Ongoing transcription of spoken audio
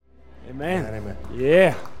Amen. Amen.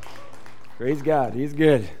 Yeah. Praise God. He's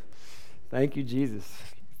good. Thank you, Jesus.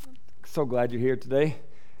 So glad you're here today.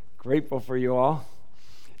 Grateful for you all.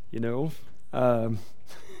 It's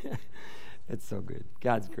so good.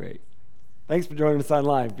 God's great. Thanks for joining us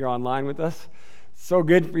online. If you're online with us, so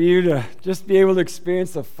good for you to just be able to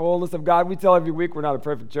experience the fullness of God. We tell every week we're not a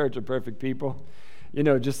perfect church of perfect people.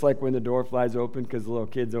 Just like when the door flies open because the little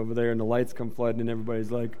kid's over there and the lights come flooding and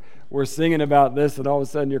everybody's like, we're singing about this, and all of a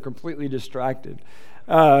sudden you're completely distracted.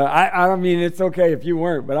 I mean, it's okay if you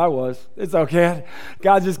weren't, but I was. It's okay.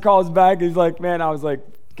 God just calls back. He's like, man, I was like,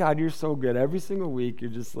 God, you're so good. Every single week you're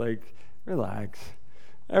just like, relax.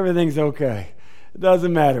 Everything's okay. It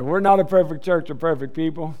doesn't matter. We're not a perfect church of perfect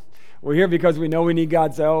people. We're here because we know we need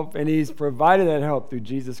God's help, and He's provided that help through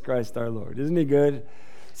Jesus Christ our Lord. Isn't He good?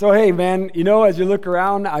 So, hey, man, as you look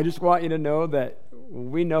around, I just want you to know that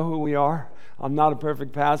we know who we are. I'm not a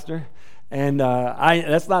perfect pastor, and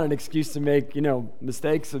that's not an excuse to make,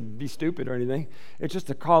 mistakes or be stupid or anything. It's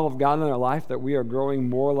just a call of God in our life that we are growing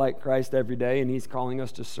more like Christ every day, and He's calling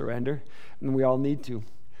us to surrender, and we all need to.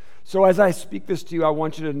 So as I speak this to you, I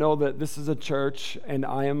want you to know that this is a church, and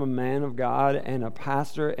I am a man of God and a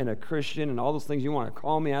pastor and a Christian and all those things you want to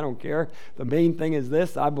call me. I don't care. The main thing is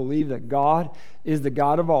this: I believe that God is the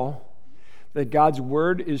God of all, that God's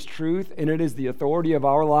word is truth, and it is the authority of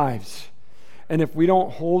our lives. And if we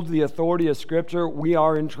don't hold the authority of Scripture, we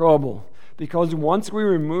are in trouble. Because once we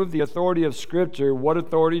remove the authority of Scripture, what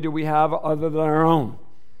authority do we have other than our own?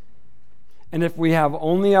 And if we have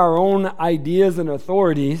only our own ideas and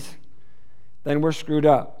authorities, then we're screwed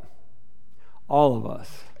up. All of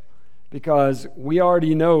us. Because we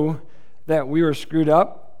already know that we were screwed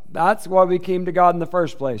up. That's why we came to God in the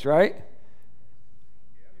first place, right?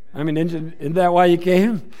 I mean, isn't that why you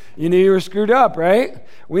came? You knew you were screwed up, right?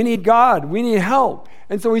 We need God. We need help.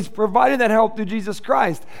 And so He's provided that help through Jesus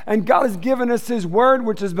Christ. And God has given us His word,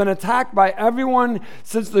 which has been attacked by everyone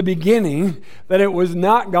since the beginning, that it was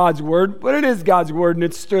not God's word, but it is God's word, and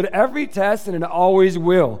it stood every test, and it always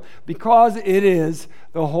will, because it is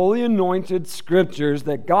the holy anointed scriptures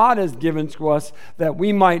that God has given to us that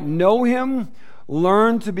we might know Him,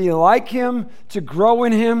 learn to be like Him, to grow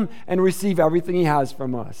in Him, and receive everything He has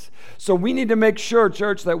from us. So we need to make sure,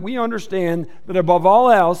 church, that we understand that above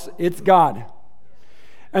all else, it's God.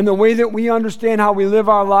 And the way that we understand how we live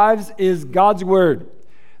our lives is God's Word.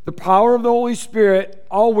 The power of the Holy Spirit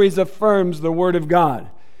always affirms the Word of God.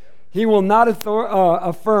 He will not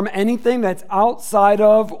affirm anything that's outside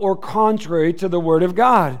of or contrary to the Word of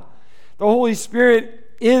God. The Holy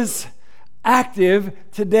Spirit is active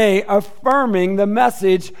today, affirming the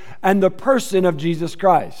message and the person of Jesus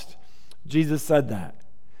Christ. Jesus said that.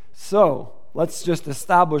 So, let's just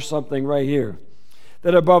establish something right here.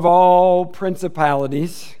 That above all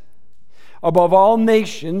principalities, above all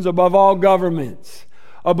nations, above all governments,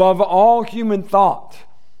 above all human thought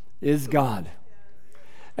is God.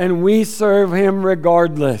 And we serve Him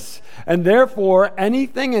regardless. And therefore,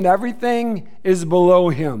 anything and everything is below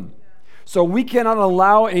Him. So we cannot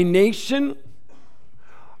allow a nation,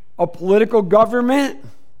 a political government,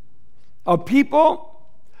 a people,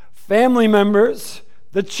 family members,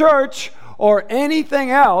 the church, or anything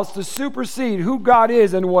else to supersede who God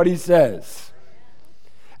is and what He says.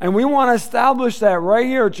 And we want to establish that right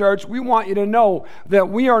here, church. We want you to know that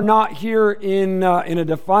we are not here in a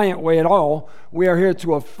defiant way at all. We are here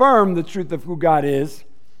to affirm the truth of who God is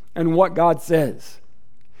and what God says.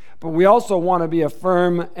 But we also want to be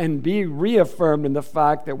affirmed and be reaffirmed in the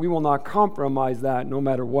fact that we will not compromise that no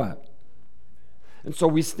matter what. And so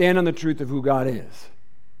we stand on the truth of who God is.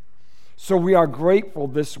 So we are grateful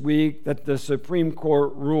this week that the Supreme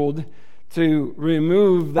Court ruled to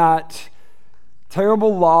remove that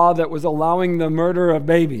terrible law that was allowing the murder of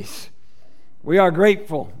babies. We are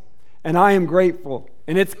grateful, and I am grateful.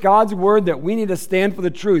 And it's God's word that we need to stand for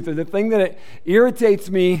the truth. And the thing that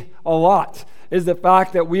irritates me a lot is the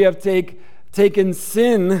fact that we have taken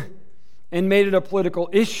sin and made it a political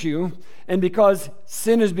issue. And because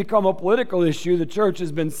sin has become a political issue, the church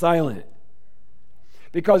has been silent.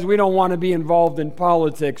 Because we don't want to be involved in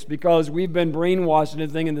politics, because we've been brainwashed into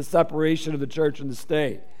thinking the separation of the church and the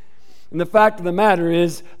state. And the fact of the matter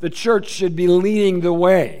is, the church should be leading the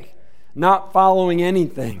way, not following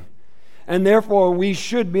anything. And therefore, we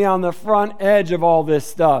should be on the front edge of all this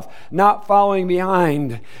stuff, not following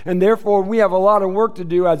behind. And therefore, we have a lot of work to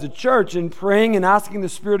do as a church in praying and asking the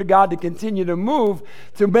Spirit of God to continue to move,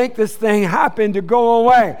 to make this thing happen, to go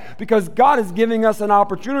away. Because God is giving us an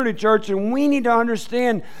opportunity, church, and we need to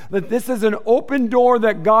understand that this is an open door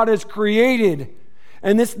that God has created.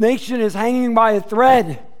 And this nation is hanging by a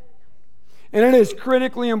thread. And it is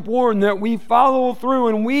critically important that we follow through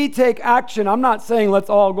and we take action. I'm not saying let's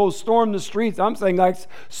all go storm the streets. I'm saying let's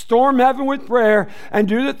storm heaven with prayer and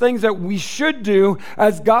do the things that we should do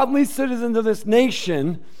as godly citizens of this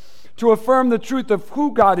nation to affirm the truth of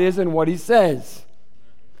who God is and what He says.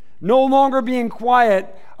 No longer being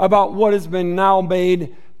quiet about what has been now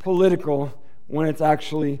made political when it's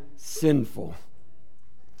actually sinful.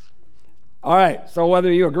 All right, so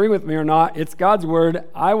whether you agree with me or not, it's God's word.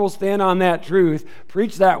 I will stand on that truth,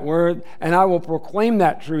 preach that word, and I will proclaim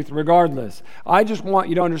that truth regardless. I just want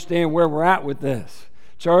you to understand where we're at with this.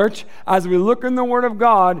 Church, as we look in the word of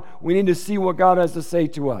God, we need to see what God has to say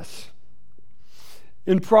to us.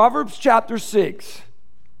 In Proverbs chapter 6,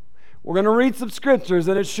 we're going to read some scriptures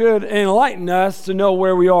and it should enlighten us to know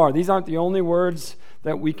where we are. These aren't the only words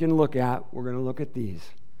that we can look at. We're going to look at these.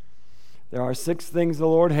 There are 6 things the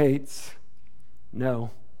Lord hates.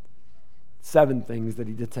 No, 7 things that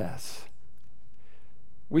He detests.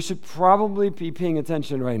 We should probably be paying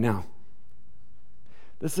attention right now.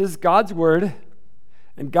 This is God's word,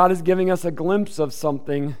 and God is giving us a glimpse of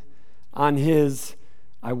something on His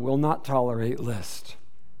I will not tolerate list.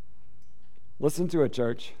 Listen to it,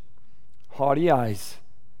 church. Haughty eyes.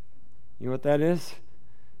 You know what that is?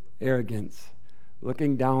 Arrogance.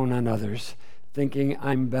 Looking down on others, thinking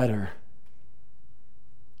I'm better.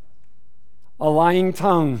 A lying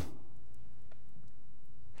tongue.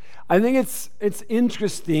 I think it's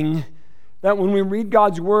interesting that when we read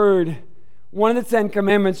God's word, one of the 10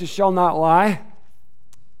 commandments is shall not lie.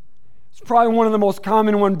 It's probably one of the most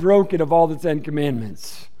common one broken of all the 10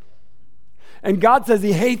 commandments. And God says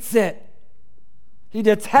He hates it. He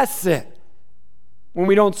detests it when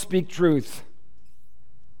we don't speak truth.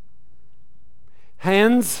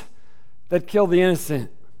 Hands that kill the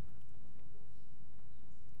innocent.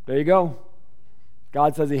 There you go.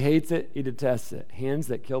 God says He hates it, He detests it. Hands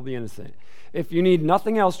that kill the innocent. If you need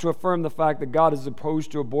nothing else to affirm the fact that God is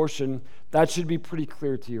opposed to abortion, that should be pretty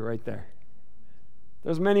clear to you right there.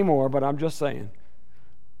 There's many more, but I'm just saying.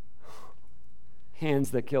 Hands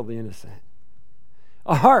that kill the innocent.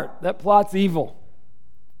 A heart that plots evil.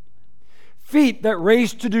 Feet that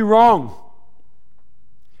race to do wrong.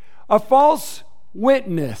 A false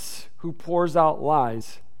witness who pours out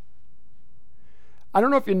lies. I don't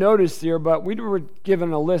know if you noticed here, but we were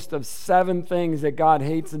given a list of 7 things that God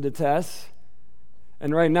hates and detests.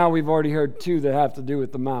 And right now we've already heard 2 that have to do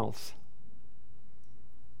with the mouths.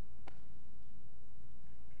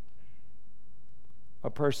 A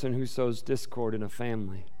person who sows discord in a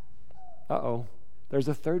family. There's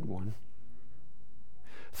a 3rd one.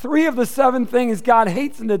 3 of the 7 things God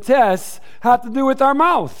hates and detests have to do with our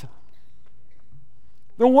mouth.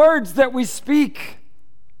 The words that we speak.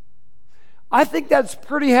 I think that's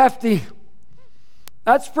pretty hefty.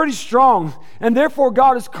 That's pretty strong. And therefore,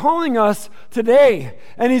 God is calling us today.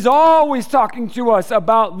 And He's always talking to us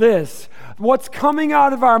about this. What's coming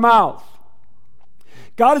out of our mouth.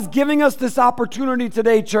 God is giving us this opportunity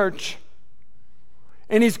today, church.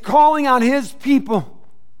 And He's calling on His people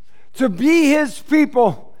to be His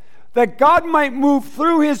people. That God might move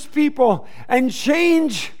through His people and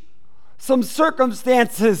change some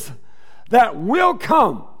circumstances that will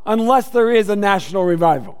come unless there is a national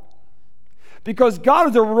revival. Because God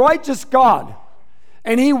is a righteous God,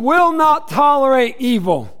 and He will not tolerate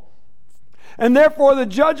evil. And therefore the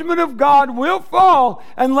judgment of God will fall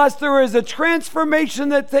unless there is a transformation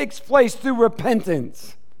that takes place through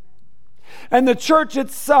repentance. And the church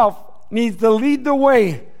itself needs to lead the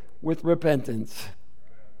way with repentance.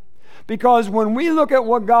 Because when we look at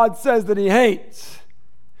what God says that He hates,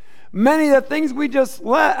 many of the things we just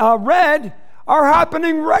read are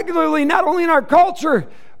happening regularly, not only in our culture,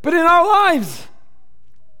 but in our lives.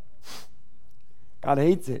 God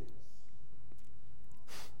hates it.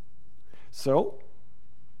 So,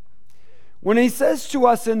 when He says to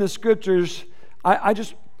us in the scriptures,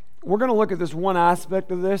 we're going to look at this one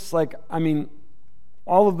aspect of this.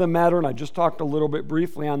 All of them matter, and I just talked a little bit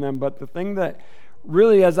briefly on them, but the thing that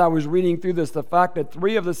really, as I was reading through this, the fact that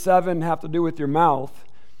 3 of the 7 have to do with your mouth,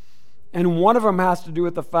 and one of them has to do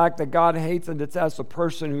with the fact that God hates and detests a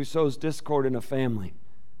person who sows discord in a family.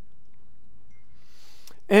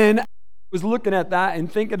 And I was looking at that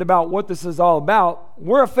and thinking about what this is all about.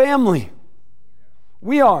 We're a family.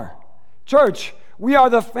 We are. Church, we are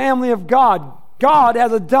the family of God. God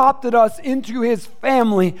has adopted us into His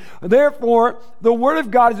family. Therefore, the Word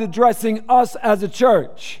of God is addressing us as a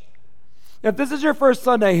church. If this is your first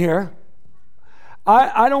Sunday here,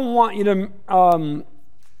 I don't want you to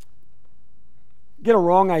get a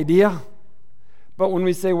wrong idea, But when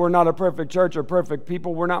we say we're not a perfect church or perfect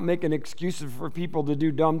people, we're not making excuses for people to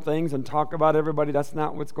do dumb things and talk about everybody. That's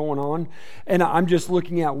not what's going on. And I'm just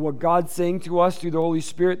looking at what God's saying to us through the Holy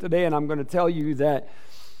Spirit today, and I'm going to tell you that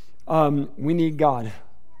we need God.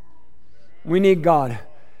 We need God.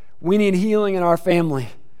 We need healing in our family.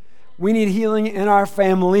 We need healing in our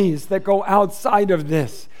families that go outside of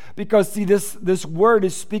this. Because, see, this word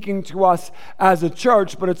is speaking to us as a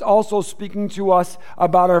church, but it's also speaking to us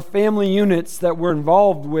about our family units that we're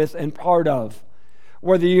involved with and part of.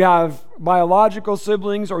 Whether you have biological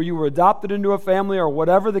siblings or you were adopted into a family or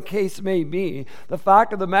whatever the case may be, the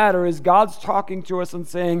fact of the matter is God's talking to us and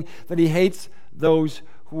saying that He hates those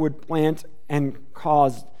who would plant and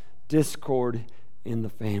cause discord in the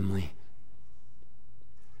family.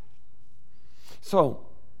 So,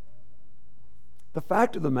 the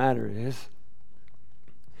fact of the matter is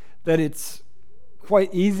that it's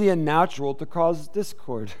quite easy and natural to cause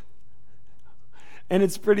discord. And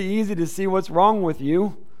it's pretty easy to see what's wrong with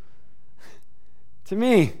you to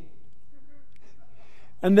me.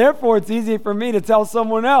 And therefore, it's easy for me to tell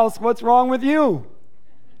someone else what's wrong with you.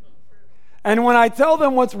 And when I tell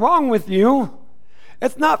them what's wrong with you,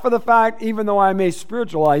 it's not for the fact, even though I may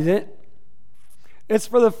spiritualize it, it's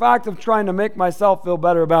for the fact of trying to make myself feel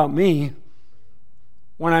better about me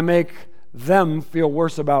when I make them feel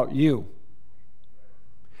worse about you.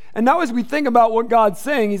 And now as we think about what God's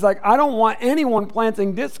saying, He's like, I don't want anyone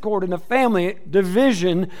planting discord in a family,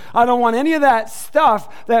 division. I don't want any of that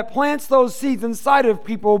stuff that plants those seeds inside of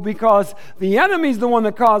people, because the enemy's the one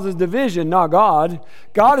that causes division, not God.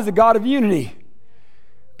 God is a God of unity.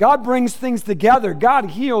 God brings things together.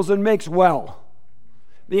 God heals and makes well.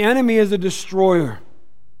 The enemy is a destroyer.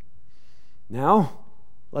 Now,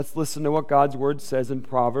 let's listen to what God's word says in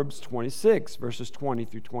Proverbs 26, verses 20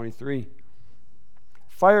 through 23.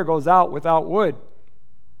 Fire goes out without wood,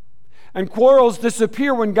 and quarrels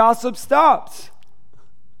disappear when gossip stops.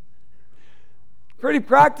 Pretty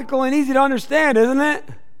practical and easy to understand, isn't it?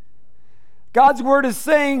 God's word is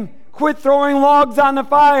saying, quit throwing logs on the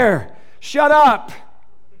fire. Shut up.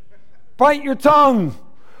 Bite your tongue.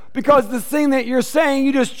 Because the thing that you're saying,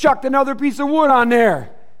 you just chucked another piece of wood on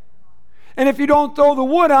there. And if you don't throw the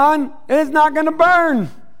wood on, it's not going to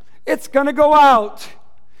burn. It's going to go out.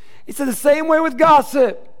 He said the same way with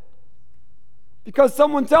gossip. Because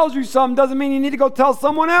someone tells you something doesn't mean you need to go tell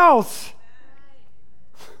someone else.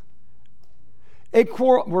 A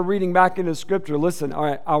quarrel, we're reading back into Scripture. Listen, all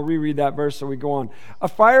right, I'll reread that verse so we go on. A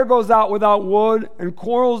fire goes out without wood, and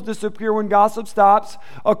quarrels disappear when gossip stops.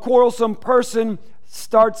 A quarrelsome person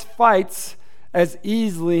starts fights as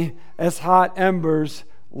easily as hot embers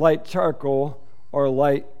light charcoal or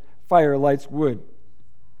light fire lights wood.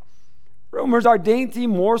 Rumors are dainty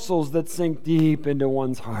morsels that sink deep into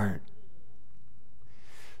one's heart.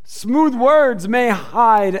 Smooth words may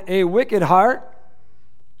hide a wicked heart,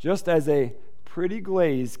 just as a pretty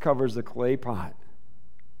glaze covers a clay pot.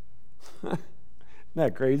 Isn't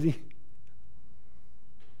that crazy?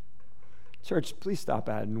 Church, please stop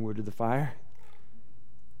adding wood to the fire.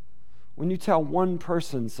 When you tell one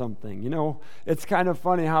person something, it's kind of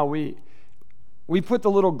funny how we put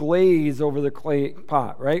the little glaze over the clay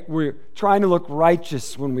pot, right? We're trying to look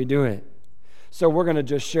righteous when we do it. So we're going to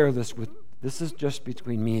just share this is just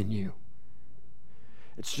between me and you.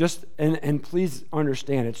 It's just, and please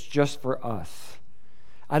understand, it's just for us.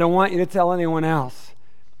 I don't want you to tell anyone else.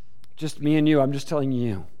 Just me and you. I'm just telling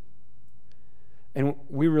you. And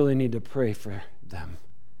we really need to pray for them.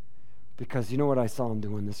 Because you know what I saw them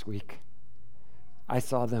doing this week? I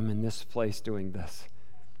saw them in this place doing this.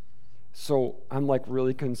 So I'm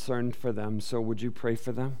really concerned for them. So would you pray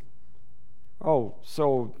for them? Oh,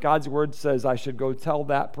 so God's word says I should go tell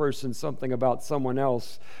that person something about someone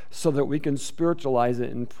else so that we can spiritualize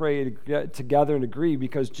it and pray together and agree,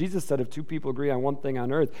 because Jesus said if two people agree on one thing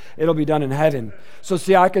on earth, it'll be done in heaven. So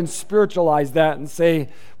see, I can spiritualize that and say,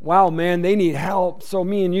 wow, man, they need help, so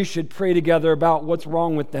me and you should pray together about what's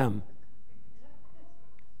wrong with them.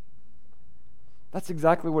 That's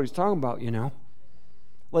exactly what he's talking about,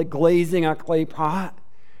 like glazing a clay pot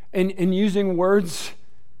and using words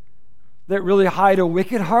that really hide a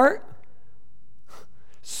wicked heart.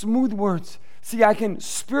 Smooth words. See, I can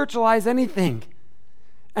spiritualize anything.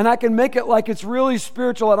 And I can make it like it's really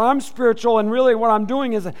spiritual and I'm spiritual, and really what I'm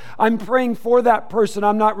doing is I'm praying for that person.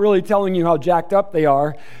 I'm not really telling you how jacked up they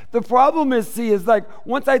are. The problem is,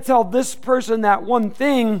 once I tell this person that one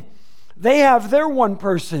thing, they have their one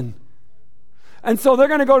person. And so they're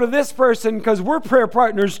going to go to this person because we're prayer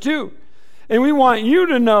partners too. And we want you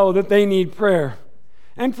to know that they need prayer.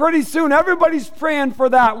 And pretty soon, everybody's praying for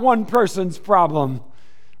that one person's problem.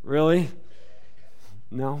 Really?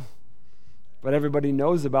 No. But everybody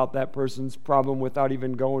knows about that person's problem without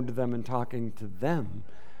even going to them and talking to them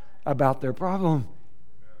about their problem.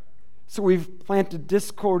 So we've planted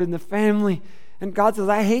discord in the family, and God says,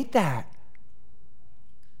 I hate that.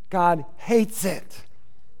 God hates it.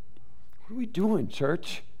 What are we doing,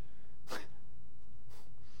 church?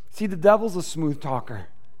 See, the devil's a smooth talker.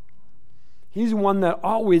 He's one that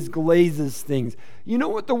always glazes things. You know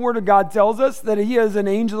what the Word of God tells us? That he is an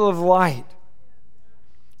angel of light.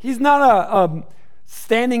 He's not a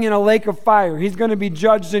standing in a lake of fire. He's going to be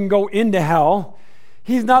judged and go into hell.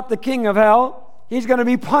 He's not the king of hell. He's going to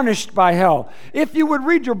be punished by hell. If you would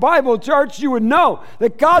read your Bible, church, you would know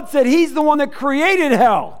that God said he's the one that created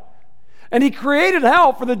hell. And he created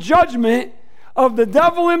hell for the judgment of the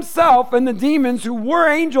devil himself and the demons who were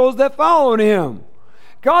angels that followed him.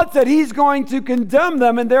 God said he's going to condemn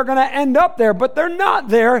them and they're going to end up there, but they're not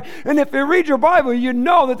there. And if you read your Bible, you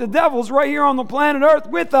know that the devil's right here on the planet Earth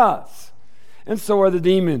with us. And so are the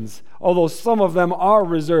demons, although some of them are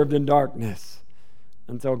reserved in darkness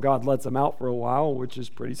until God lets them out for a while, which is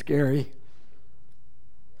pretty scary.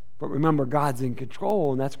 But remember, God's in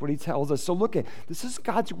control, and that's what he tells us. So look at, this is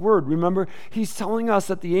God's word. Remember, he's telling us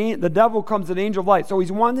that the devil comes an angel of light. So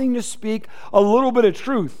he's wanting to speak a little bit of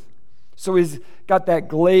truth. So he's got that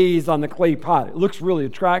glaze on the clay pot. It looks really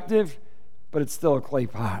attractive, but it's still a clay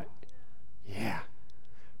pot. Yeah.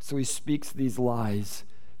 So he speaks these lies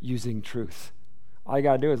using truth. All you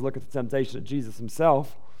got to do is look at the temptation of Jesus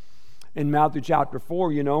himself. In Matthew chapter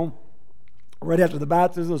 4, right after the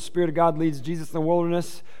baptism, the Spirit of God leads Jesus in the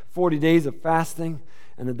wilderness, 40 days of fasting,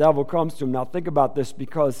 and the devil comes to him. Now think about this,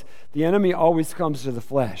 because the enemy always comes to the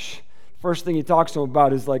flesh. First thing he talks to him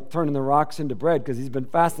about is like turning the rocks into bread, because he's been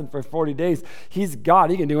fasting for 40 days. He's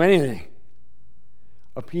God. He can do anything.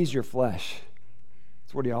 Appease your flesh.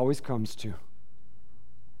 That's what he always comes to.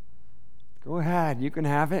 Go ahead. You can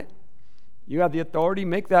have it. You have the authority.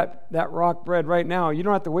 Make that rock bread right now. You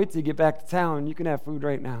don't have to wait till you get back to town. You can have food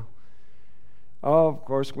right now. Oh, of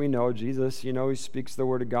course, we know Jesus, he speaks the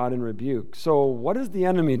word of God in rebuke. So what does the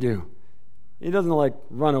enemy do? He doesn't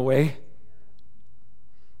run away.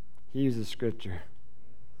 He uses Scripture.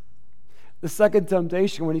 The second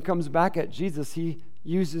temptation, when he comes back at Jesus, he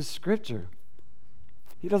uses Scripture.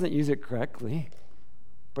 He doesn't use it correctly,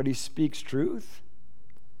 but he speaks truth.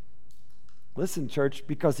 Listen, church,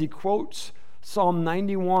 because he quotes Psalm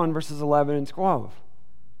 91, verses 11 and 12.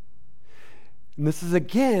 And this is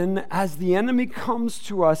again, as the enemy comes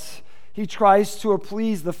to us, he tries to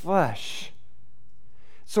appease the flesh.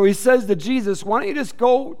 So he says to Jesus, why don't you just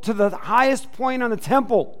go to the highest point on the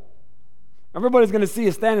temple? Everybody's going to see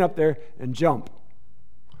you standing up there and jump.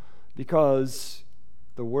 Because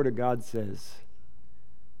the Word of God says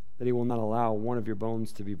that he will not allow one of your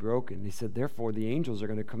bones to be broken. He said, therefore, the angels are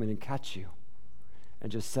going to come in and catch you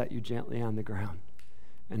and just set you gently on the ground.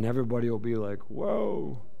 And everybody will be like,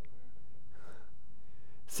 whoa.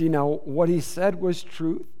 See, now, what he said was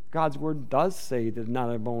truth. God's word does say that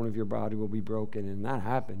not a bone of your body will be broken, and that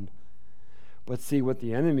happened. But see, what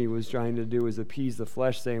the enemy was trying to do is appease the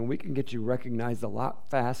flesh, saying, we can get you recognized a lot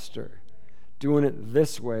faster doing it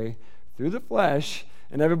this way through the flesh,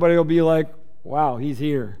 and everybody will be like, wow, he's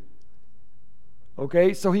here.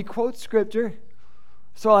 Okay, so he quotes Scripture.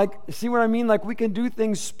 So, see what I mean? We can do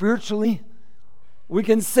things spiritually. We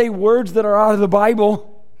can say words that are out of the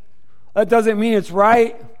Bible. That doesn't mean it's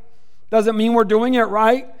right. Doesn't mean we're doing it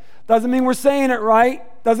right. Doesn't mean we're saying it right.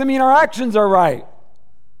 Doesn't mean our actions are right.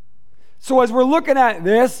 So as we're looking at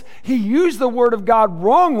this, he used the word of God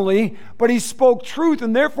wrongly, but he spoke truth,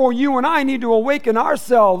 and therefore you and I need to awaken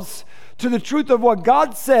ourselves to the truth of what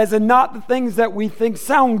God says and not the things that we think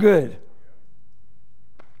sound good.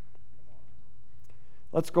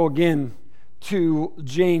 Let's go again to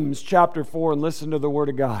James chapter 4 and listen to the word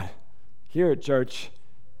of God. Hear it, church.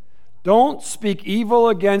 Don't speak evil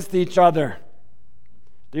against each other.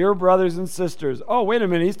 Dear brothers and sisters. Oh, wait a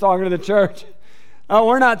minute. He's talking to the church. Oh,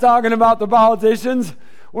 we're not talking about the politicians.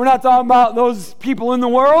 We're not talking about those people in the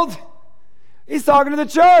world. He's talking to the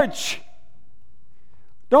church.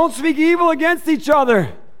 Don't speak evil against each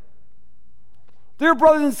other. Dear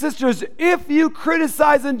brothers and sisters, if you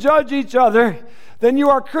criticize and judge each other, then you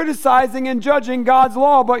are criticizing and judging God's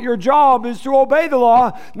law, but your job is to obey the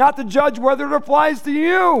law, not to judge whether it applies to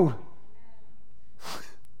you.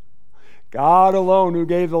 God alone, who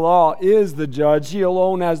gave the law, is the judge. He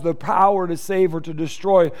alone has the power to save or to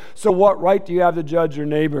destroy. So what right do you have to judge your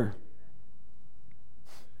neighbor?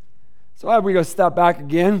 So we go step back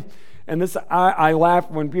again. And this, I laugh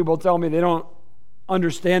when people tell me they don't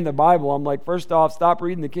understand the Bible. I'm like, first off, stop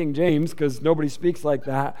reading the King James, because nobody speaks like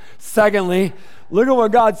that. Secondly, look at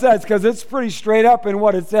what God says, because it's pretty straight up in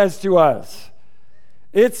what it says to us.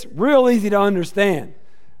 It's real easy to understand.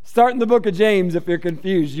 Start in the book of James if you're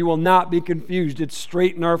confused. You will not be confused. It's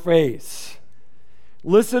straight in our face.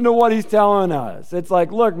 Listen to what he's telling us. It's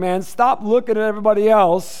like, look, man, stop looking at everybody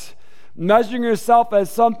else, measuring yourself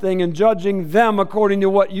as something and judging them according to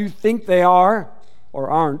what you think they are or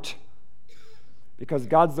aren't. Because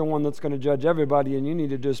God's the one that's going to judge everybody, and you need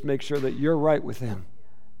to just make sure that you're right with him.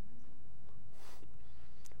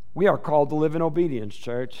 We are called to live in obedience,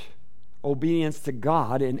 church. Obedience to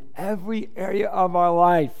God in every area of our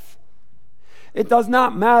life. It does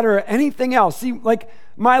not matter anything else. See, like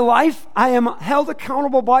my life, I am held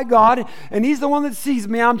accountable by God, and he's the one that sees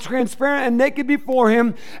me. I'm transparent and naked before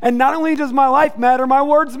him. And not only does my life matter, my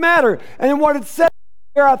words matter. And what it says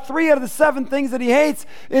here are 3 out of the 7 things that he hates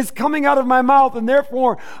is coming out of my mouth. And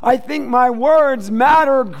therefore, I think my words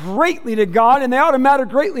matter greatly to God, and they ought to matter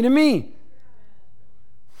greatly to me.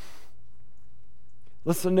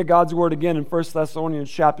 Listen to God's word again in 1 Thessalonians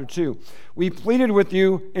chapter 2. We pleaded with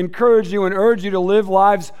you, encouraged you, and urged you to live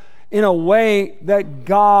lives in a way that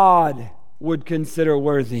God would consider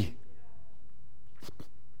worthy.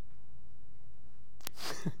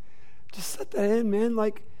 Just set that in, man.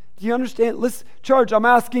 Like, do you understand? Listen, church, I'm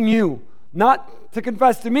asking you not to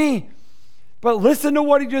confess to me, but listen to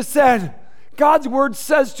what he just said. God's word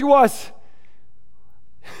says to us,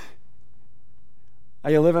 are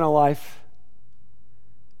you living a life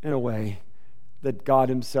in a way that God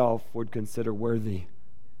himself would consider worthy?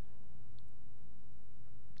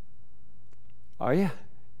 Are you?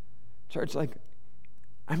 Church,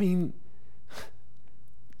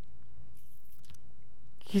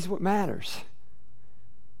 he's what matters.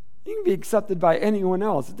 You can be accepted by anyone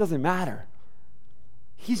else. It doesn't matter.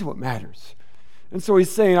 He's what matters. And so he's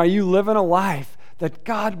saying, are you living a life that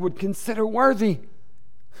God would consider worthy?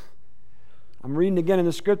 I'm reading again in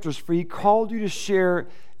the scriptures, for he called you to share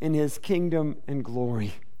in his kingdom and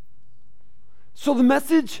glory. So the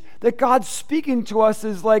message that God's speaking to us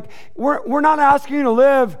is like, we're not asking you to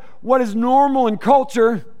live what is normal in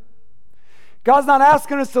culture. God's not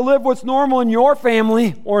asking us to live what's normal in your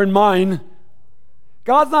family or in mine.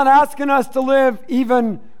 God's not asking us to live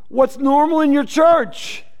even what's normal in your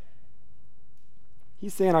church.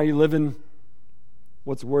 He's saying, are you living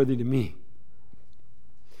what's worthy to me?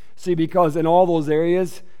 See, because in all those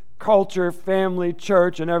areas, culture, family,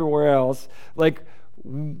 church, and everywhere else, like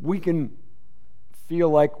we can feel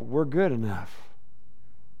like we're good enough.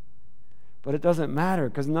 But it doesn't matter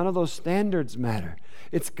because none of those standards matter.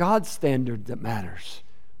 It's God's standard that matters.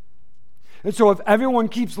 And so if everyone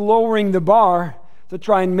keeps lowering the bar to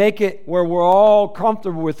try and make it where we're all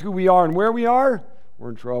comfortable with who we are and where we are, we're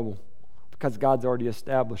in trouble because God's already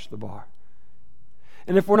established the bar.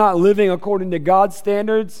 And if we're not living according to God's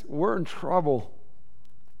standards, we're in trouble.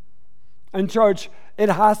 And church, it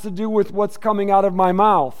has to do with what's coming out of my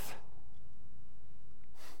mouth.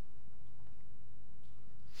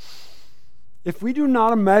 If we do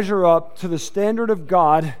not measure up to the standard of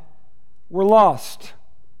God, we're lost.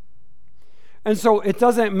 And so it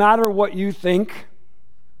doesn't matter what you think,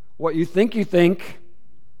 what you think,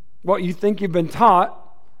 what you think you've been taught,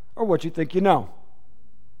 or what you think you know.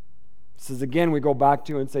 This is again, we go back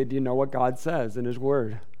to and say, do you know what God says in his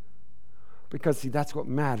word? Because see, that's what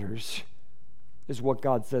matters, is what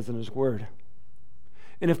God says in his word.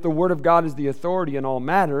 And if the word of God is the authority in all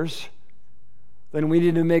matters, then we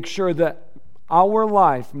need to make sure that our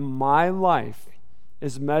life, my life,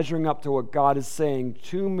 is measuring up to what God is saying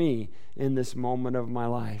to me in this moment of my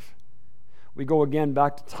life. We go again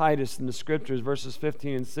back to Titus in the scriptures, verses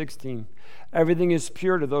 15 and 16. Everything is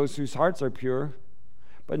pure to those whose hearts are pure,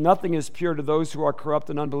 but nothing is pure to those who are corrupt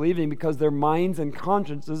and unbelieving, because their minds and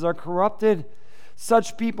consciences are corrupted.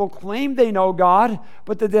 Such people claim they know God,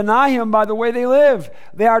 but they deny him by the way they live.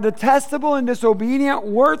 They are detestable and disobedient,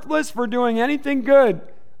 worthless for doing anything good.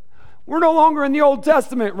 We're no longer in the Old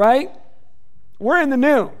Testament, right? We're in the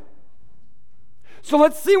New. So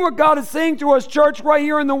let's see what God is saying to us, church, right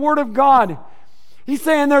here in the Word of God. He's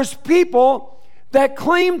saying there's people that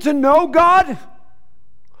claim to know God,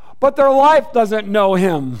 but their life doesn't know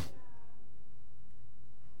him.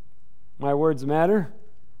 My words matter.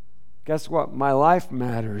 Guess what? My life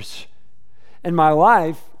matters. And my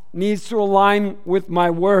life needs to align with my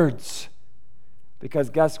words. Because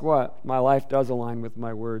guess what? My life does align with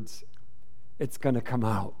my words. It's going to come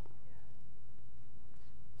out.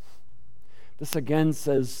 This again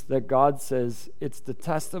says that God says it's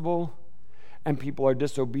detestable and people are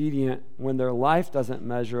disobedient when their life doesn't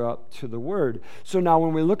measure up to the word. So now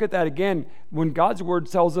when we look at that again, when God's word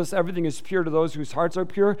tells us everything is pure to those whose hearts are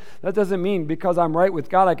pure, that doesn't mean because I'm right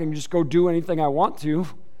with God I can just go do anything I want to.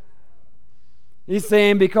 He's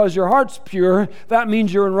saying because your heart's pure, that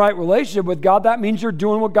means you're in right relationship with God. That means you're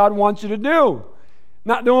doing what God wants you to do,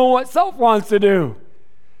 not doing what self wants to do.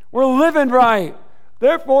 We're living right.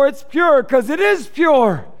 Therefore, it's pure because it is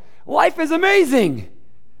pure. Life is amazing.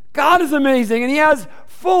 God is amazing, and He has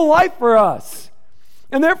full life for us.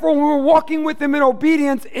 And therefore, when we're walking with Him in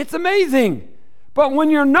obedience, it's amazing. But when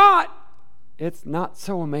you're not, it's not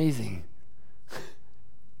so amazing.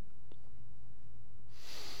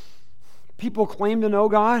 People claim to know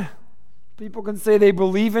God. People can say they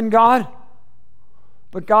believe in God.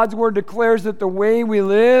 But God's Word declares that the way we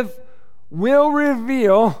live will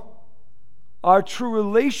reveal our true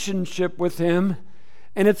relationship with Him,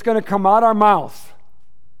 and it's going to come out our mouth.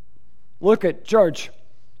 Look at church.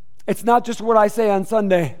 It's not just what I say on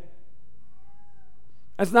Sunday.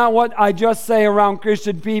 It's not what I just say around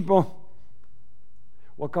Christian people.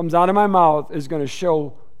 What comes out of my mouth is going to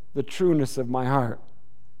show the trueness of my heart.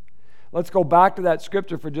 Let's go back to that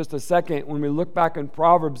scripture for just a second. When we look back in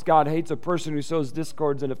Proverbs, God hates a person who sows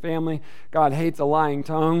discords in a family. God hates a lying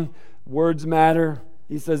tongue. Words matter.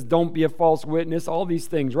 He says, don't be a false witness. All these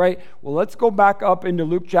things, right? Well, let's go back up into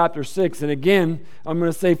Luke chapter 6. And again, I'm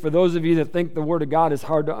going to say for those of you that think the Word of God is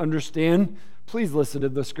hard to understand, please listen to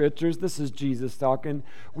the scriptures. This is Jesus talking.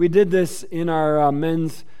 We did this in our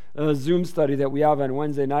men's Zoom study that we have on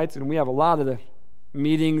Wednesday nights, and we have a lot of the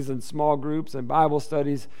meetings and small groups and Bible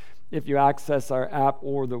studies. If you access our app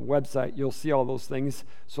or the website, you'll see all those things.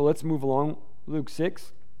 So let's move along. Luke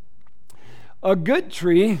 6. A good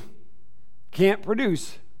tree can't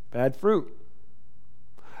produce bad fruit,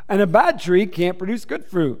 and a bad tree can't produce good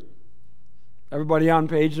fruit. Everybody on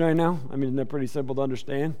page right now? I mean, they're pretty simple to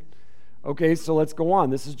understand. Okay, so let's go on.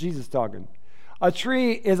 This is Jesus talking. A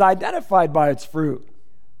tree is identified by its fruit.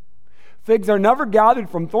 Figs are never gathered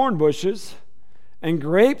from thorn bushes, and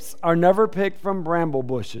grapes are never picked from bramble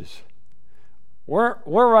bushes. We're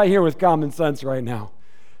right here with common sense right now.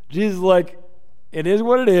 Jesus is like, it is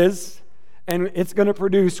what it is, and it's going to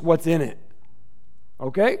produce what's in it.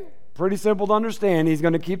 Okay? Pretty simple to understand. He's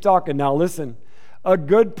going to keep talking. Now listen. A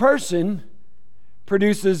good person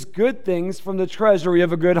produces good things from the treasury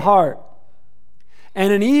of a good heart.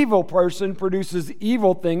 And an evil person produces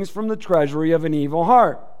evil things from the treasury of an evil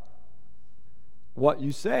heart. What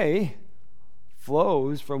you say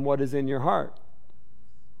flows from what is in your heart.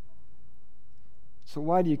 So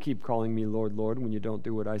why do you keep calling me Lord, Lord when you don't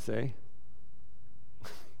do what I say?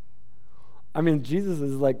 I mean, Jesus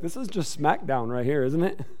is like, this is just smackdown right here, isn't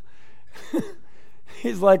it?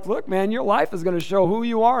 He's like, look, man, your life is going to show who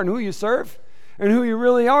you are and who you serve and who you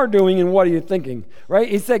really are doing and what are you thinking, right?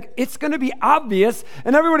 He's like, it's going to be obvious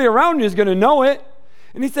and everybody around you is going to know it.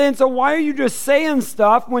 And he's saying, so why are you just saying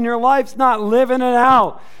stuff when your life's not living it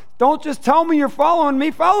out? Don't just tell me you're following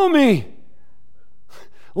me, follow me.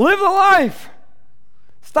 Live the life.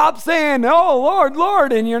 Stop saying, oh, Lord,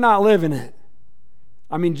 Lord, and you're not living it.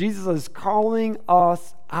 I mean, Jesus is calling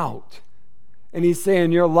us out. And he's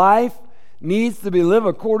saying, your life needs to be lived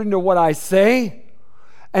according to what I say.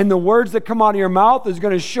 And the words that come out of your mouth is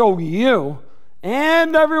going to show you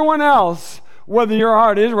and everyone else whether your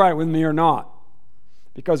heart is right with me or not.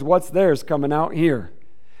 Because what's there is coming out here.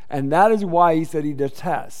 And that is why he said he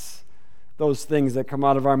detests those things that come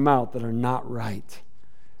out of our mouth that are not right,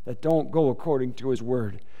 that don't go according to his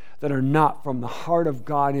word, that are not from the heart of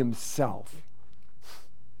God himself.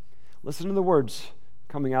 Listen to the words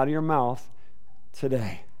coming out of your mouth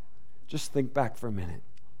today. Just think back for a minute.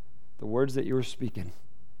 The words that you were speaking.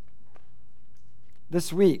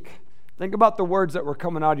 This week, think about the words that were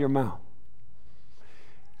coming out of your mouth.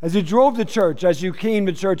 As you drove to church, as you came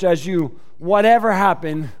to church, as you, whatever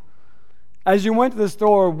happened, as you went to the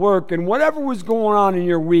store or work, and whatever was going on in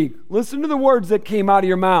your week, listen to the words that came out of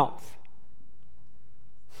your mouth.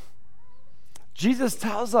 Jesus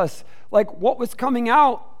tells us, like, what was coming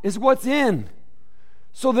out is what's in.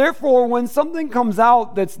 So therefore, when something comes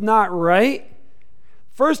out that's not right,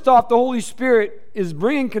 first off, the Holy Spirit is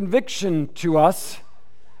bringing conviction to us,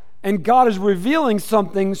 and God is revealing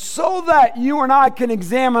something so that you and I can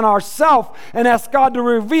examine ourselves and ask God to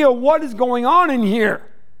reveal what is going on in here.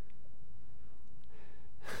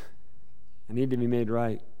 I need to be made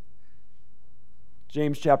right.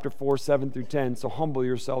 James chapter 4, 7 through 10. So humble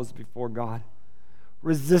yourselves before God.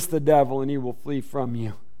 Resist the devil and he will flee from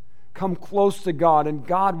you. Come close to God and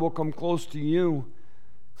God will come close to you.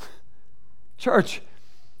 Church,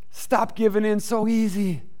 stop giving in so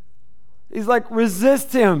easy. He's like,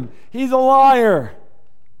 resist him. He's a liar.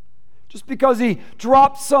 Just because he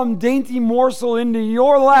dropped some dainty morsel into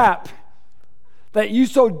your lap that you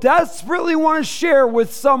so desperately want to share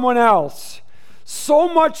with someone else, So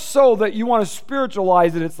much so that you want to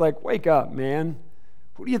spiritualize it. It's like, wake up, man.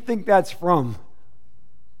 Who do you think that's from?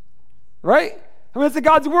 Right? I mean, it's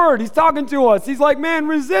God's word. He's talking to us. He's like, man,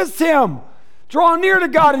 resist him. Draw near to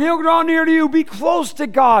God, and he'll draw near to you. Be close to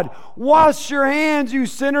God. Wash your hands, you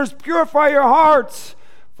sinners. Purify your hearts.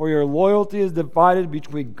 For your loyalty is divided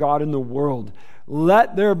between God and the world.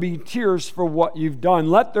 Let there be tears for what you've done.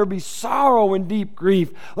 Let there be sorrow and deep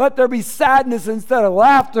grief. Let there be sadness instead of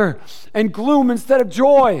laughter, and gloom instead of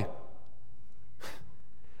joy.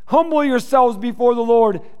 Humble yourselves before the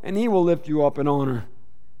Lord, and he will lift you up in honor.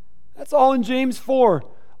 That's all in James 4.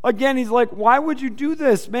 Again, he's like, why would you do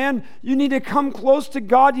this, man? You need to come close to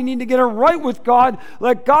God. You need to get it right with God.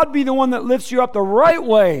 Let God be the one that lifts you up the right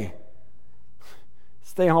way.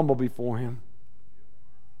 Stay humble before him.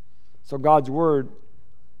 So God's word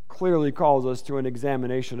clearly calls us to an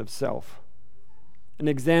examination of self, an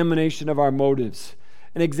examination of our motives,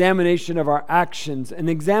 an examination of our actions, an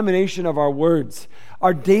examination of our words,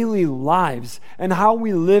 our daily lives, and how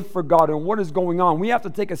we live for God and what is going on. We have to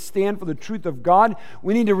take a stand for the truth of God.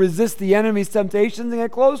 We need to resist the enemy's temptations and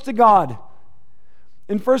get close to God.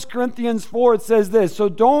 In 1 Corinthians 4, it says this, so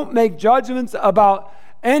don't make judgments about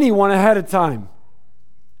anyone ahead of time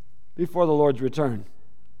before the Lord's return.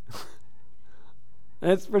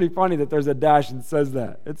 And it's pretty funny that there's a dash that says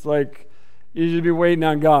that. It's like you should be waiting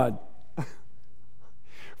on God.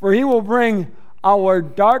 For he will bring our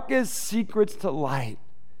darkest secrets to light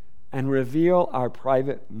and reveal our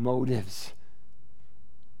private motives.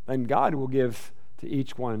 And God will give to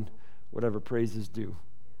each one whatever praise is due.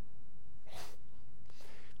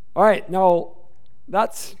 All right, now the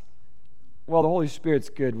Holy Spirit's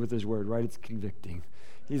good with his word, right? It's convicting.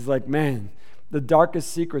 He's like, man, the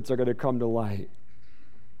darkest secrets are going to come to light.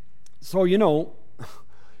 So,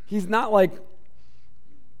 he's not like,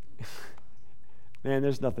 man,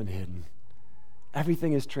 there's nothing hidden.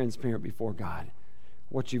 Everything is transparent before God.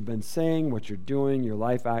 What you've been saying, what you're doing, your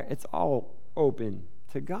life, it's all open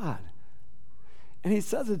to God. And he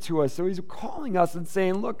says it to us. So he's calling us and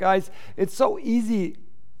saying, look, guys, it's so easy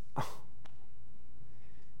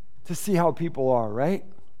to see how people are, right?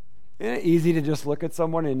 Isn't it easy to just look at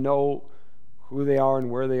someone and know who they are and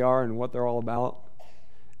where they are and what they're all about?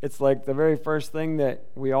 It's like the very first thing that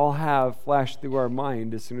we all have flash through our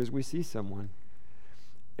mind as soon as we see someone.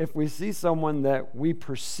 If we see someone that we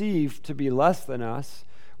perceive to be less than us,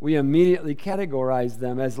 we immediately categorize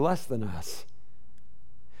them as less than us.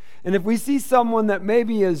 And if we see someone that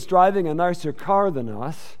maybe is driving a nicer car than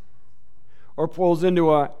us, or pulls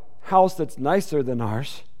into a house that's nicer than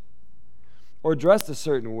ours, or dressed a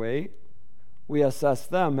certain way, we assess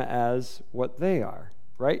them as what they are,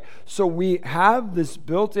 right? So we have this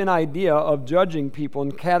built-in idea of judging people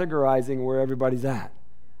and categorizing where everybody's at.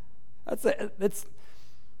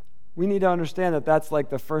 We need to understand that that's like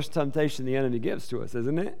the first temptation the enemy gives to us,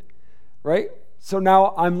 isn't it? Right? So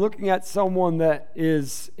now I'm looking at someone that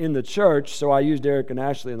is in the church. So I used Eric and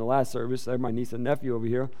Ashley in the last service. They're my niece and nephew over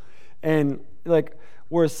here. And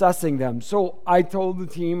we're assessing them. So I told the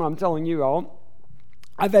team, I'm telling you all,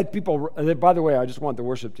 I've had people, by the way, I just want the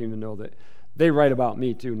worship team to know that they write about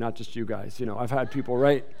me too, not just you guys. I've had people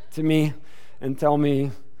write to me and tell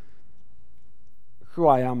me who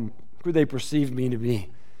I am, who they perceive me to be,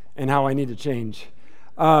 and how I need to change.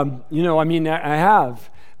 I have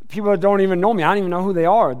people that don't even know me. I don't even know who they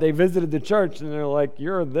are. They visited the church, and they're like,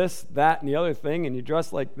 you're this, that, and the other thing, and you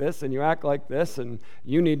dress like this, and you act like this, and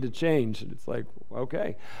you need to change. And it's like,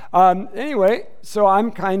 okay. Anyway, so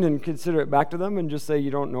I'm kind and considerate back to them and just say,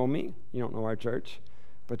 you don't know me. You don't know our church,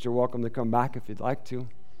 but you're welcome to come back if you'd like to.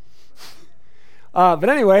 But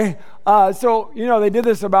anyway, so they did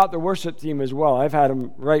this about the worship team as well. I've had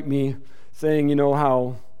them write me saying,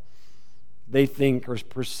 how they think or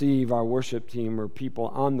perceive our worship team or people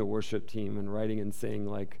on the worship team, and writing and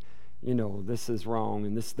saying this is wrong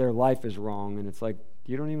and their life is wrong. And it's like,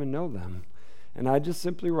 you don't even know them. And I just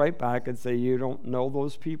simply write back and say, you don't know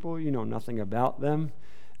those people, you know nothing about them,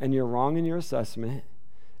 and you're wrong in your assessment,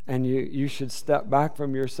 and you should step back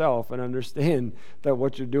from yourself and understand that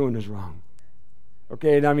what you're doing is wrong.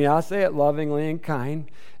 Okay, and I'll say it lovingly and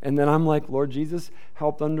kind, and then I'm like, Lord Jesus,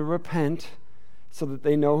 help them to repent so that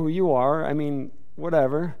they know who you are.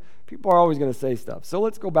 Whatever. People are always going to say stuff. So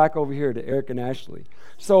let's go back over here to Eric and Ashley.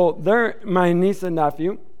 So they're my niece and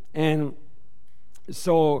nephew, and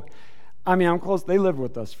so, I'm close. They lived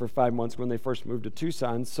with us for 5 months when they first moved to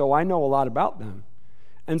Tucson, so I know a lot about them.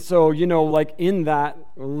 And so, in that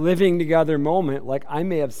living together moment, I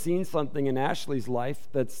may have seen something in Ashley's life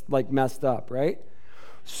that's messed up, right?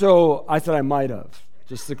 So I said I might have.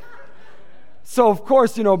 So, of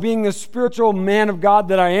course, being the spiritual man of God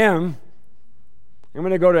that I am, I'm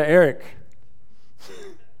going to go to Eric.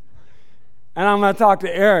 And I'm going to talk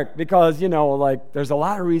to Eric because, there's a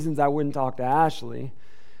lot of reasons I wouldn't talk to Ashley.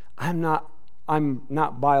 I'm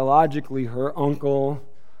not biologically her uncle.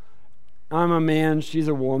 I'm a man, she's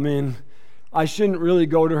a woman. I shouldn't really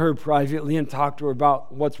go to her privately and talk to her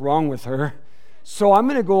about what's wrong with her. So I'm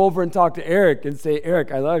going to go over and talk to Eric and say,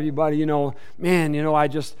 Eric, I love you, buddy.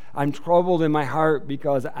 I'm troubled in my heart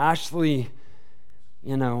because Ashley,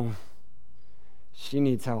 she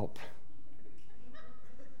needs help.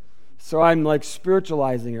 So I'm like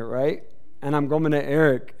spiritualizing it, right? And I'm going to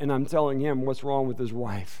Eric and I'm telling him what's wrong with his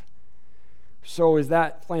wife. So is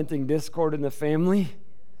that planting discord in the family?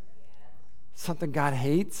 Something God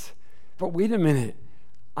hates? But wait a minute.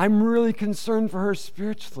 I'm really concerned for her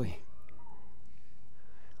spiritually.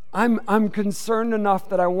 I'm concerned enough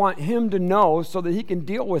that I want him to know so that he can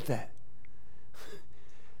deal with it.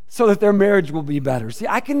 So that their marriage will be better. See,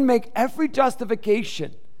 I can make every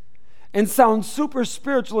justification and sound super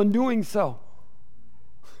spiritual in doing so.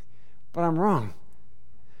 But I'm wrong.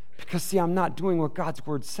 Because, see, I'm not doing what God's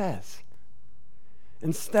word says.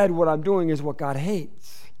 Instead, what I'm doing is what God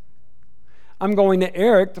hates. I'm going to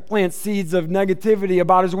Eric to plant seeds of negativity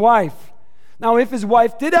about his wife. Now, if his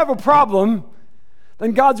wife did have a problem,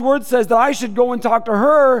 then God's word says that I should go and talk to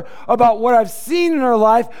her about what I've seen in her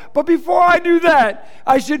life. But before I do that,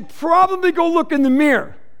 I should probably go look in the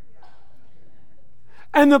mirror.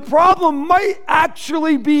 And the problem might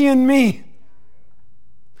actually be in me.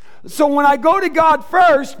 So when I go to God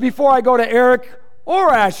first, before I go to Eric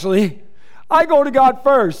or Ashley, I go to God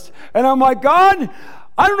first. And I'm like, God,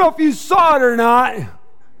 I don't know if you saw it or not,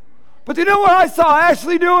 but do you know what I saw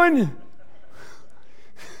Ashley doing?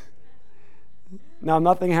 Now,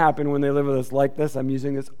 nothing happened when they lived with us like this. I'm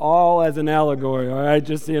using this all as an allegory, all right,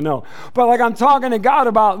 just so you know. But I'm talking to God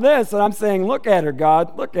about this, and I'm saying, look at her,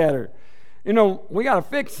 God, look at her. We got to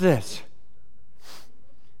fix this.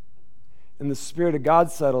 And the Spirit of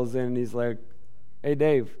God settles in, and he's like, hey,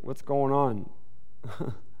 Dave, what's going on?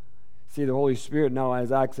 See, the Holy Spirit now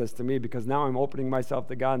has access to me because now I'm opening myself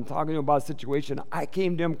to God and talking to him about a situation. I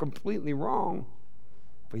came to him completely wrong,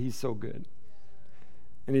 but he's so good.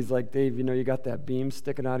 And he's like, Dave, you got that beam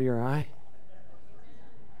sticking out of your eye?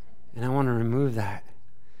 And I want to remove that.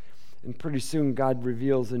 And pretty soon God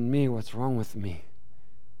reveals in me what's wrong with me.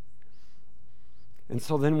 And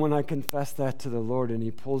so then when I confess that to the Lord and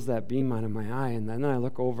he pulls that beam out of my eye, and then I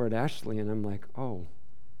look over at Ashley and I'm like, oh,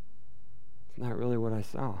 it's not really what I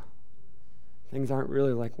saw. Things aren't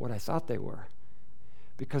really like what I thought they were.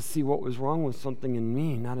 Because, see, what was wrong was something in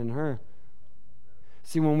me, not in her.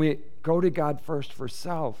 See, when we go to God first for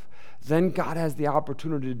self, then God has the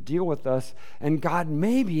opportunity to deal with us, and God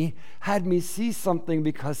maybe had me see something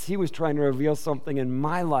because he was trying to reveal something in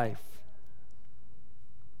my life.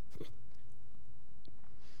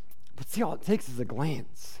 But see, all it takes is a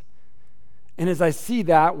glance. And as I see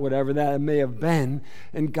that, whatever that may have been,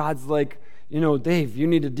 and God's like, Dave, you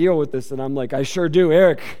need to deal with this. And I'm like, I sure do,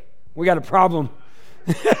 Eric. We got a problem.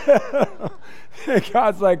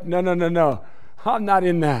 God's like, no. I'm not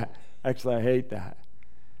in that. Actually, I hate that.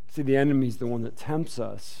 See, the enemy's the one that tempts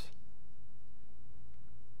us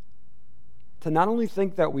to not only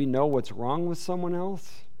think that we know what's wrong with someone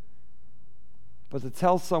else, but to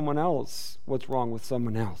tell someone else what's wrong with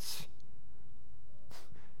someone else.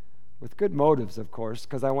 With good motives, of course,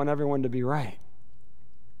 because I want everyone to be right.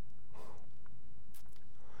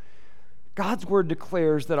 God's word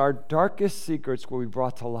declares that our darkest secrets will be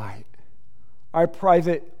brought to light. Our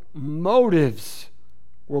private motives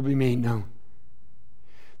will be made known.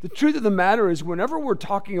 The truth of the matter is, whenever we're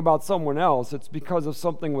talking about someone else, it's because of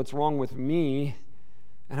something what's wrong with me,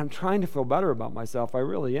 and I'm trying to feel better about myself. I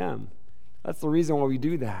really am. That's the reason why we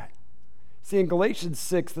do that. See, in Galatians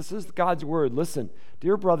 6, this is God's word. Listen,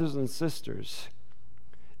 dear brothers and sisters,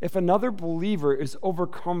 if another believer is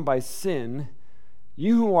overcome by sin,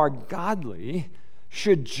 you who are godly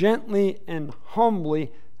should gently and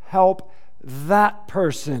humbly help that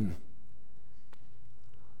person.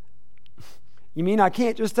 You mean I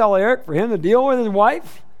can't just tell Eric for him to deal with his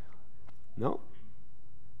wife? No.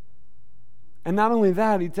 And not only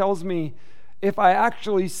that, he tells me if I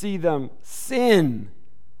actually see them sin.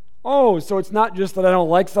 Oh, so it's not just that I don't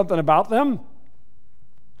like something about them?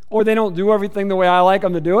 Or they don't do everything the way I like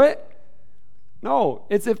them to do it? No,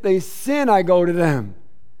 it's if they sin, I go to them.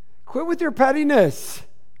 Quit with your pettiness.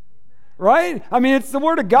 Right? I mean, it's the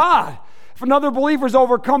word of God. If another believer is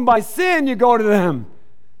overcome by sin, you go to them.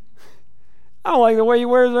 I don't like the way he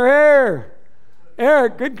wears her hair.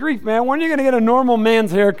 Eric, good grief, man. When are you going to get a normal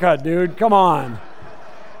man's haircut, dude? Come on.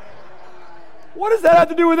 What does that have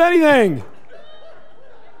to do with anything?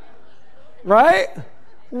 Right?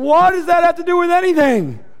 What does that have to do with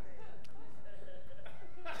anything?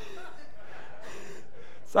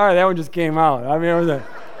 Sorry, that one just came out. I mean, it was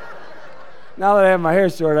now that I have my hair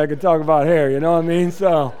short, I can talk about hair, you know what I mean?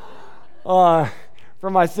 So, for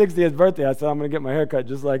my 60th birthday, I said I'm going to get my hair cut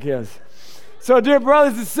just like his. So, dear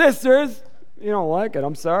brothers and sisters, you don't like it,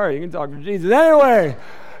 I'm sorry. You can talk to Jesus. Anyway,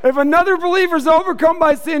 if another believer is overcome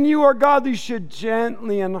by sin, you are godly, should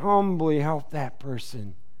gently and humbly help that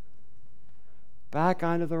person back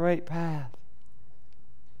onto the right path.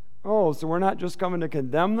 Oh, so we're not just coming to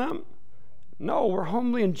condemn them? No, we're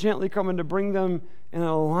humbly and gently coming to bring them in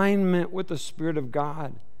alignment with the Spirit of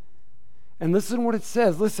God. And listen what it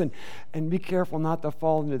says. Listen, and be careful not to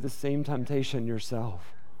fall into the same temptation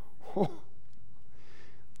yourself.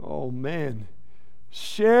 Oh, man.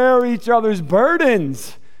 Share each other's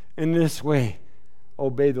burdens. In this way,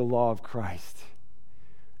 obey the law of Christ.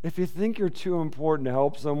 If you think you're too important to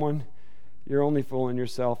help someone, you're only fooling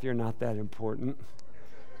yourself. You're not that important.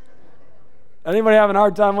 Anybody having a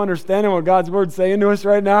hard time understanding what God's Word's saying to us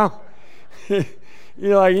right now?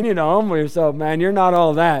 You're like, you need to humble yourself, man. You're not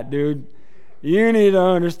all that, dude. You need to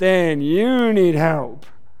understand. You need help.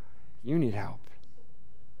 You need help.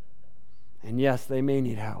 And yes, they may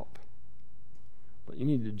need help. But you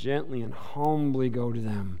need to gently and humbly go to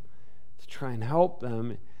them to try and help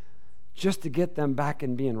them just to get them back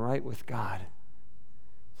in being right with God.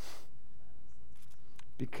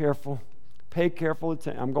 Be careful. Pay careful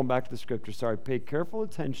attention. I'm going back to the scripture. Sorry. Pay careful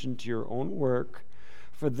attention to your own work,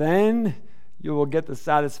 for then you will get the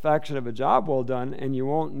satisfaction of a job well done, and you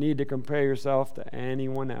won't need to compare yourself to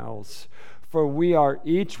anyone else. For we are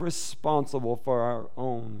each responsible for our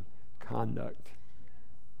own conduct.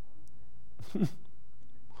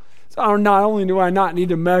 So not only do I not need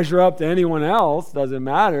to measure up to anyone else, doesn't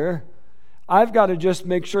matter. I've got to just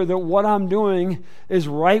make sure that what I'm doing is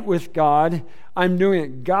right with God. I'm doing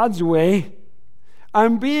it God's way.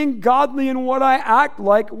 I'm being godly in what I act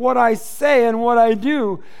like, what I say, and what I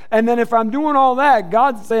do. And then if I'm doing all that,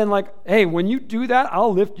 God's saying like, hey, when you do that,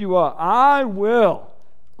 I'll lift you up. I will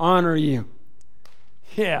honor you.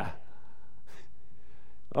 Yeah.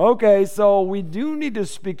 Okay, so we do need to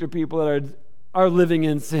speak to people that are living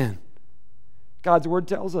in sin. God's Word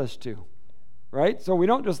tells us to, right? So we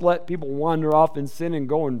don't just let people wander off in sin and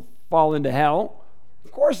go and fall into hell.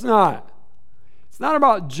 Of course not. It's not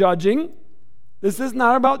about judging. This is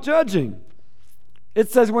not about judging. It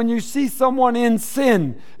says when you see someone in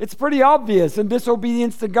sin, it's pretty obvious, in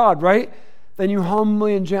disobedience to God, right? Then you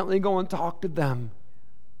humbly and gently go and talk to them.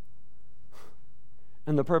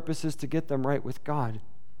 And the purpose is to get them right with God.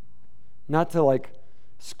 Not to like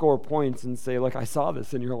score points and say, like, I saw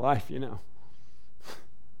this in your life, you know.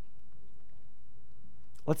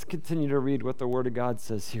 Let's continue to read what the Word of God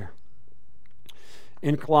says here.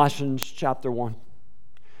 In Colossians chapter 1.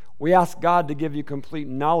 We ask God to give you complete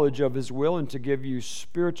knowledge of His will and to give you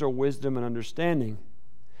spiritual wisdom and understanding.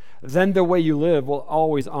 Then the way you live will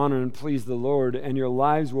always honor and please the Lord, and your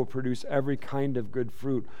lives will produce every kind of good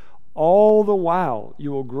fruit. All the while,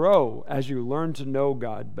 you will grow as you learn to know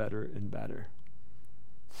God better and better.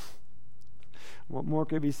 What more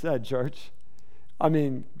could be said, church? I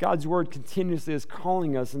mean, God's Word continuously is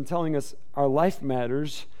calling us and telling us our life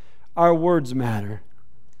matters, our words matter.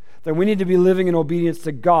 That we need to be living in obedience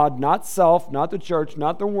to God, not self, not the church,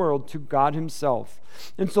 not the world, to God Himself.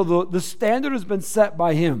 And so the standard has been set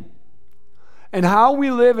by Him. And how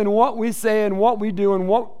we live and what we say and what we do and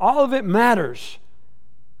what all of it matters.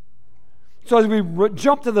 So as we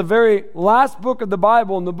jump to the very last book of the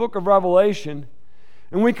Bible, in the book of Revelation,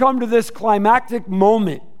 and we come to this climactic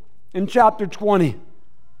moment in chapter 20.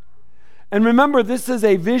 And remember, this is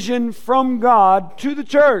a vision from God to the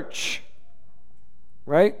church.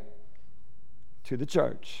 Right? To the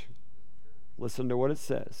church. Listen to what it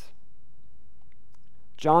says.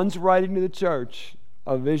 John's writing to the church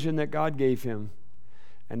a vision that God gave him.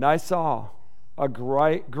 And I saw a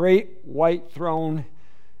great white throne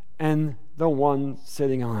and the one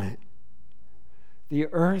sitting on it. The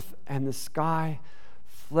earth and the sky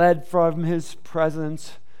fled from His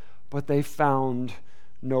presence, but they found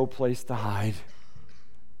no place to hide.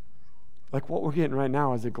 Like what we're getting right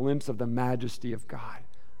now is a glimpse of the majesty of God,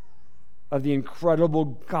 of the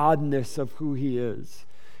incredible godness of who He is.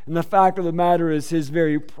 And the fact of the matter is His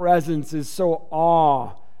very presence is so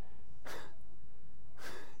awe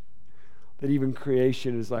that even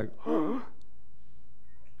creation is like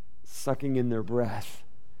sucking in their breath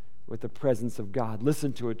with the presence of God.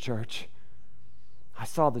 Listen to it, church. I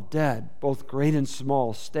saw the dead, both great and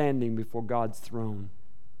small, standing before God's throne.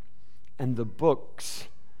 And the books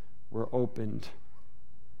were opened.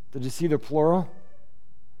 Did you see the plural?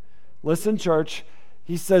 Listen, church,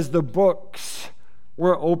 he says the books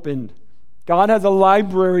were opened. God has a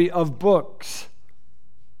library of books.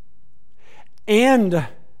 And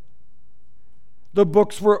the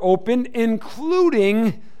books were opened,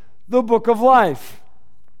 including the book of life.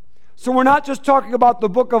 So we're not just talking about the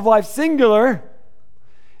book of life singular.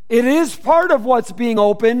 It is part of what's being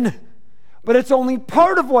opened, but it's only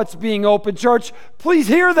part of what's being opened, church. Please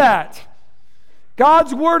hear that.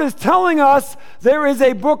 God's word is telling us there is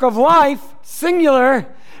a book of life, singular,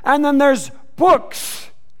 and then there's books.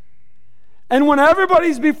 And when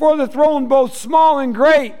everybody's before the throne, both small and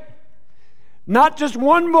great, not just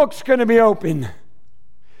one book's going to be open,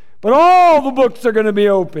 but all the books are going to be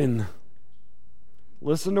open.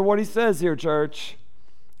 Listen to what he says here, church.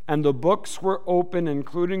 And the books were open,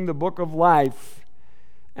 including the book of life,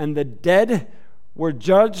 and the dead were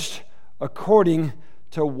judged according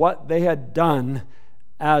to what they had done,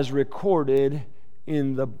 as recorded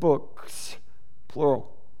in the books,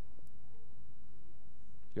 plural.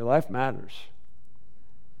 Your life matters.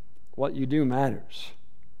 What you do matters.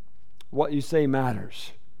 What you say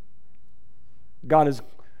matters. God has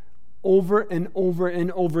over and over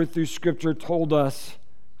and over through Scripture told us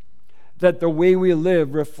that the way we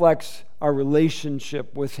live reflects our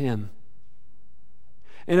relationship with Him.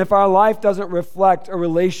 And if our life doesn't reflect a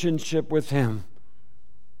relationship with Him,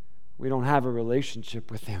 we don't have a relationship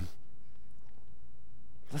with Him.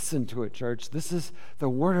 Listen to it, church. This is the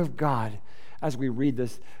Word of God as we read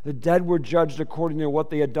this. The dead were judged according to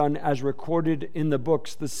what they had done, as recorded in the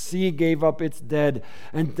books. The sea gave up its dead,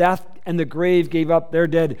 and death and the grave gave up their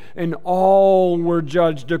dead, and all were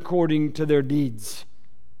judged according to their deeds.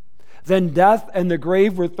 Then death and the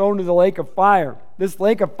grave were thrown into the lake of fire. This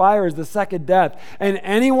lake of fire is the second death. And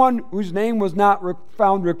anyone whose name was not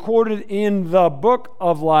found recorded in the book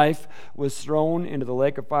of life was thrown into the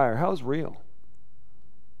lake of fire. Hell's real.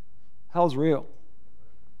 Hell's real.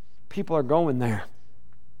 People are going there.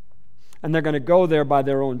 And they're going to go there by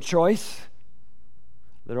their own choice,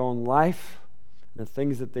 their own life, the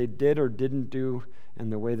things that they did or didn't do,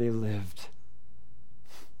 and the way they lived.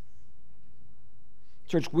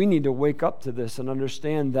 Church, we need to wake up to this and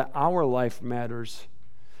understand that our life matters.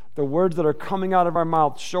 The words that are coming out of our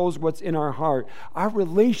mouth shows what's in our heart. Our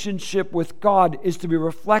relationship with God is to be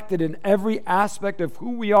reflected in every aspect of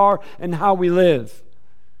who we are and how we live.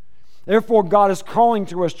 Therefore, God is calling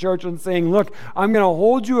to us, church, and saying, look, I'm going to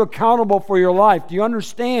hold you accountable for your life. Do you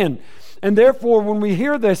understand? And therefore, when we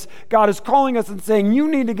hear this, God is calling us and saying, you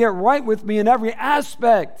need to get right with me in every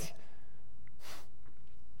aspect.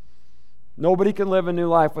 Nobody can live a new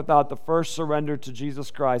life without the first surrender to Jesus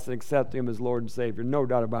Christ and accept Him as Lord and Savior. No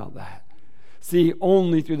doubt about that. See,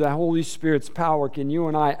 only through the Holy Spirit's power can you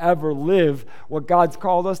and I ever live what God's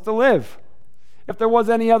called us to live. If there was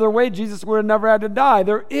any other way, Jesus would have never had to die.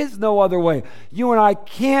 There is no other way. You and I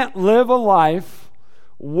can't live a life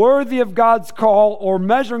worthy of God's call or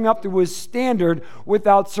measuring up to His standard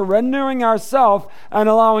without surrendering ourselves and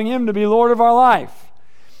allowing Him to be Lord of our life.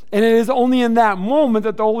 And it is only in that moment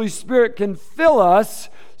that the Holy Spirit can fill us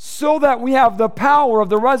so that we have the power of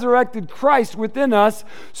the resurrected Christ within us,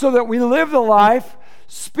 so that we live the life,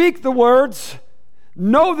 speak the words,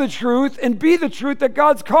 know the truth, and be the truth that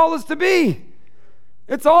God's called us to be.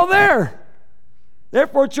 It's all there.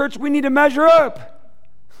 Therefore, church, we need to measure up.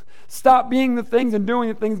 Stop being the things and doing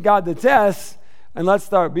the things God detests, and let's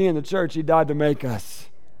start being the church He died to make us.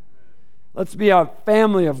 Let's be a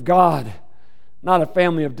family of God, not a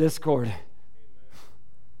family of discord.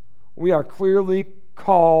 We are clearly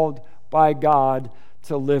called by God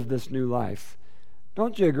to live this new life.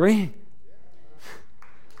 Don't you agree?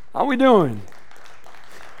 How we doing?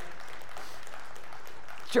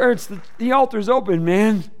 Church, the altar's open,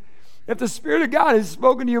 man. If the Spirit of God has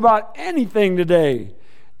spoken to you about anything today,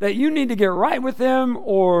 that you need to get right with Him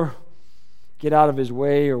or get out of His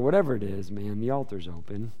way or whatever it is, man, the altar's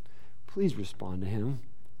open. Please respond to Him.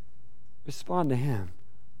 Respond to Him.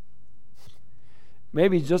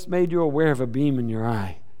 Maybe He just made you aware of a beam in your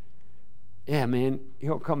eye. Yeah, man,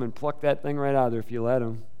 He'll come and pluck that thing right out of there if you let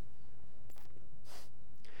Him.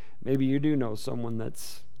 Maybe you do know someone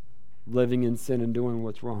that's living in sin and doing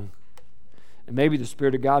what's wrong. And maybe the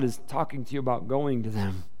Spirit of God is talking to you about going to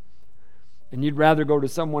them. And you'd rather go to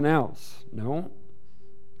someone else. No.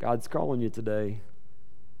 God's calling you today.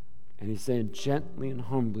 And He's saying, gently and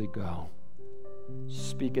humbly go.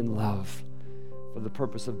 Speak in love for the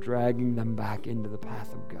purpose of dragging them back into the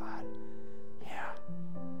path of God. Yeah.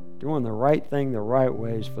 Doing the right thing the right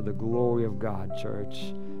ways for the glory of God,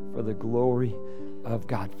 church. For the glory of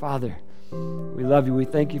God. Father, we love You. We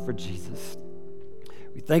thank You for Jesus.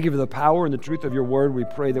 We thank You for the power and the truth of Your word. We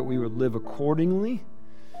pray that we would live accordingly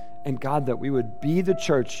And God, that we would be the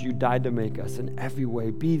church you died to make us in every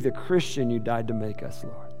way. Be the Christian you died to make us,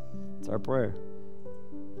 Lord. It's our prayer.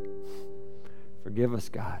 Forgive us,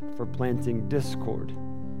 God, for planting discord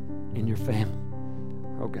in your family.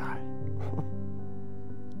 Oh, God.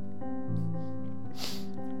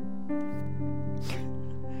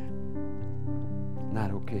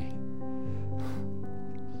 Not okay.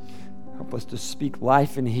 Help us to speak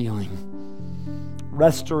life and healing,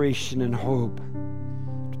 restoration and hope,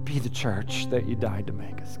 to be the church that you died to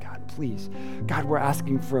make us, God. Please. God, we're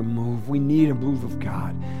asking for a move. We need a move of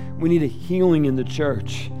God. We need a healing in the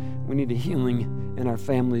church. We need a healing in our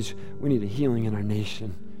families. We need a healing in our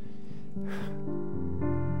nation.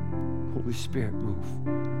 Holy Spirit, move.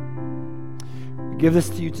 We give this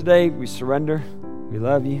to you today. We surrender. We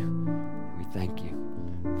love you. We thank you.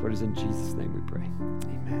 For it is in Jesus' name we pray.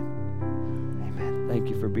 Amen. Amen. Thank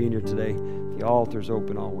you for being here today. The altar's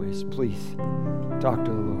open always. Please talk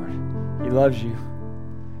to the Lord. He loves you.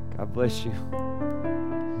 God bless you.